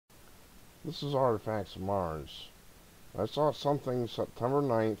This is Artifacts of Mars. I saw something September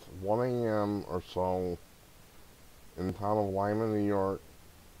 9th, 1 a.m. or so, in the town of Lima, New York,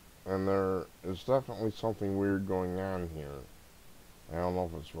 and there is definitely something weird going on here. I don't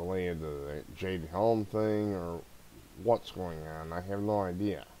know if it's related to the Jade Helm thing or what's going on. I have no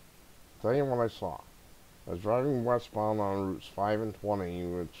idea. I'll tell you what I saw. I was driving westbound on routes 5 and 20,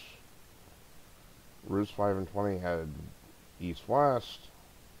 which routes 5 and 20 headed east-west.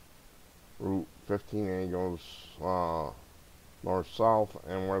 Route 15A goes north-south,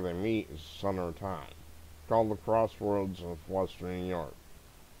 and where they meet is the center of town. Called the crossroads of western New York.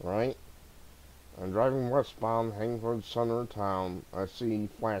 Right? I'm driving westbound, heading towards the center of town. I see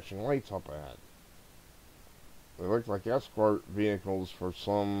flashing lights up ahead. They look like escort vehicles for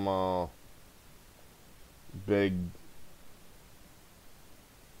some big,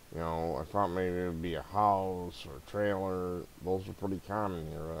 I thought maybe it would be a house or a trailer. Those are pretty common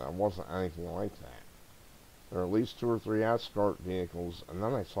here. It wasn't anything like that. There were at least 2 or 3 escort vehicles, and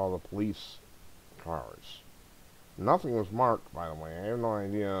then I saw the police cars. Nothing was marked, by the way. I have no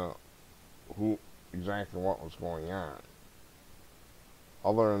idea exactly what was going on.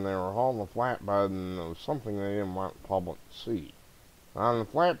 Other than they were hauling the flatbed, and it was something they didn't want the public to see. On the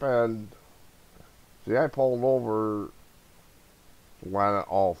flatbed, see, I pulled over to let it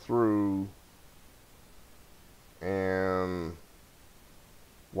all through, and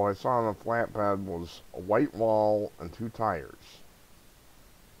what I saw on the flatbed was a white wall and 2 tires.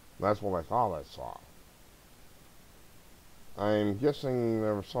 That's what I thought I saw. I'm guessing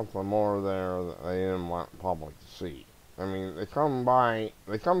there was something more there that they didn't want the public to see. I mean, they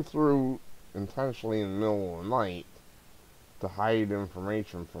come through intentionally in the middle of the night to hide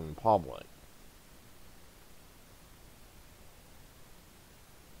information from the public.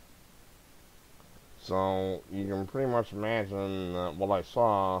 So, you can pretty much imagine that what I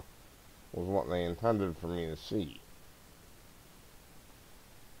saw was what they intended for me to see.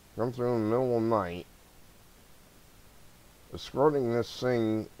 Come through in the middle of the night, escorting this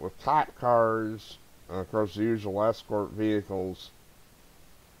thing with cop cars, and of course the usual escort vehicles,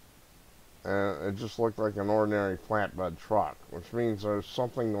 and it just looked like an ordinary flatbed truck, which means there's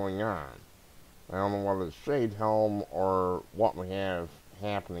something going on. I don't know whether it's Jade Helm or what we have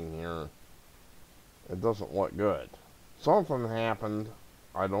happening here. It doesn't look good. Something happened,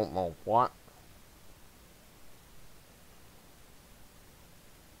 I don't know what.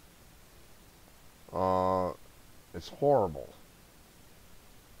 It's horrible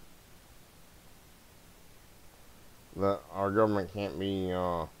that our government can't be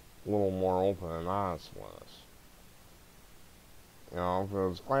a little more open and honest with us. If it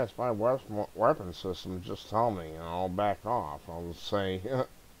was classified weapon system, just tell me, and I'll back off. I'll just say,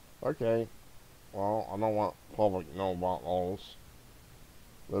 okay, well, I don't want the public to know about those.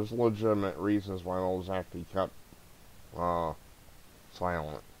 There's legitimate reasons why those have to be kept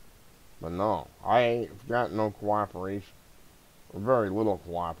silent. But no, I've got no cooperation, or very little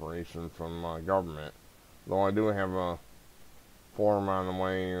cooperation from government. Though I do have a form on the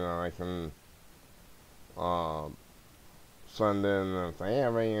way that I can send in, and if they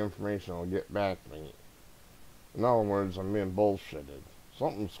have any information, they'll get back to me. In other words, I'm being bullshitted.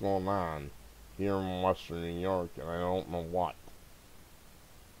 Something's going on here in western New York, and I don't know what.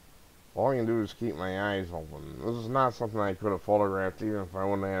 All I can do is keep my eyes open. This is not something I could have photographed even if I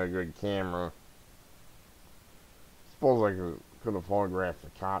wouldn't have had a good camera. I suppose I could have photographed the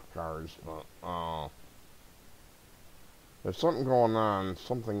cop cars, but there's something going on,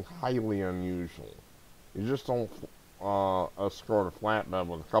 something highly unusual. You just don't escort a flatbed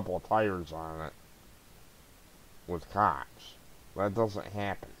with a couple of tires on it with cops. That doesn't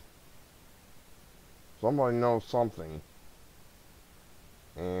happen. Somebody knows something,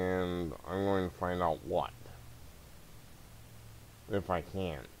 and I'm going to find out what, if I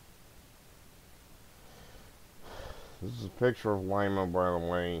can. This is a picture of Lima, by the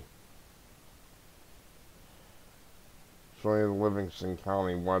way. Show you the Livingston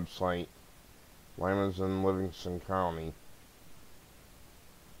County website. Lima's in Livingston County.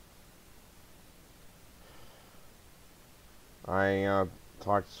 I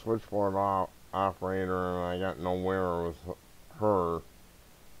talked to switchboard operator, and I got nowhere with her.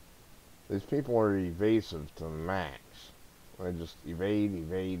 These people are evasive to the max. They just evade.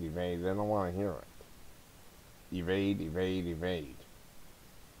 They don't want to hear it. Evade.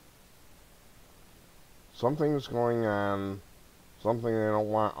 Something's going on. Something they don't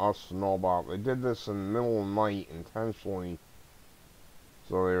want us to know about. They did this in the middle of the night intentionally,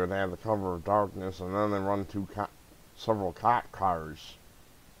 so they would have the cover of darkness, and then they run several cop cars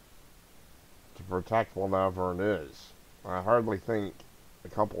to protect whatever it is. I hardly think a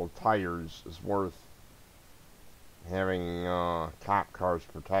couple of tires is worth having cop cars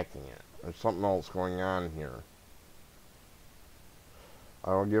protecting it. There's something else going on here.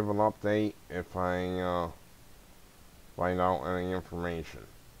 I will give an update if I find out any information.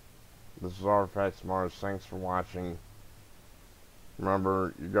 This is Artifacts Mars. Thanks for watching.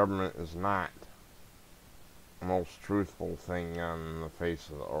 Remember, your government is not the most truthful thing on the face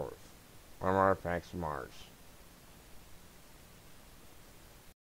of the earth. I'm Artifacts Mars.